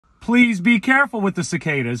please be careful with the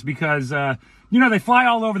cicadas because, you know, they fly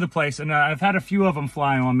all over the place, and I've had a few of them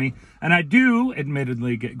fly on me, and I do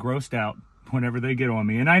admittedly get grossed out whenever they get on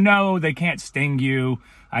me. And I know they can't sting you.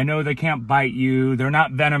 I know they can't bite you. They're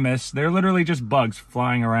not venomous. They're literally just bugs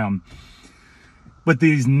flying around. But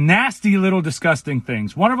these nasty little disgusting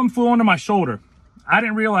things. One of them flew onto my shoulder. I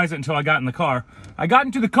didn't realize it until I got in the car. I got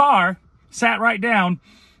into the car, sat right down,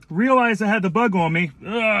 realized I had the bug on me.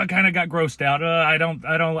 I kind of got grossed out. I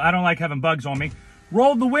don't like having bugs on me.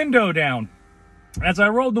 Rolled the window down. As I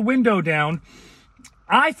rolled the window down,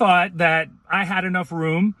 I thought that I had enough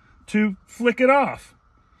room to flick it off.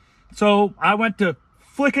 So I went to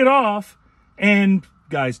flick it off, and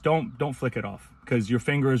guys, don't flick it off because your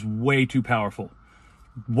finger is way too powerful.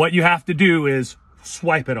 What you have to do is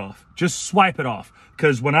swipe it off. Just swipe it off.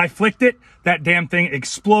 Because when I flicked it, that damn thing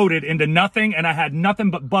exploded into nothing, and I had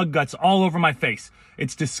nothing but bug guts all over my face.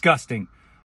 It's disgusting.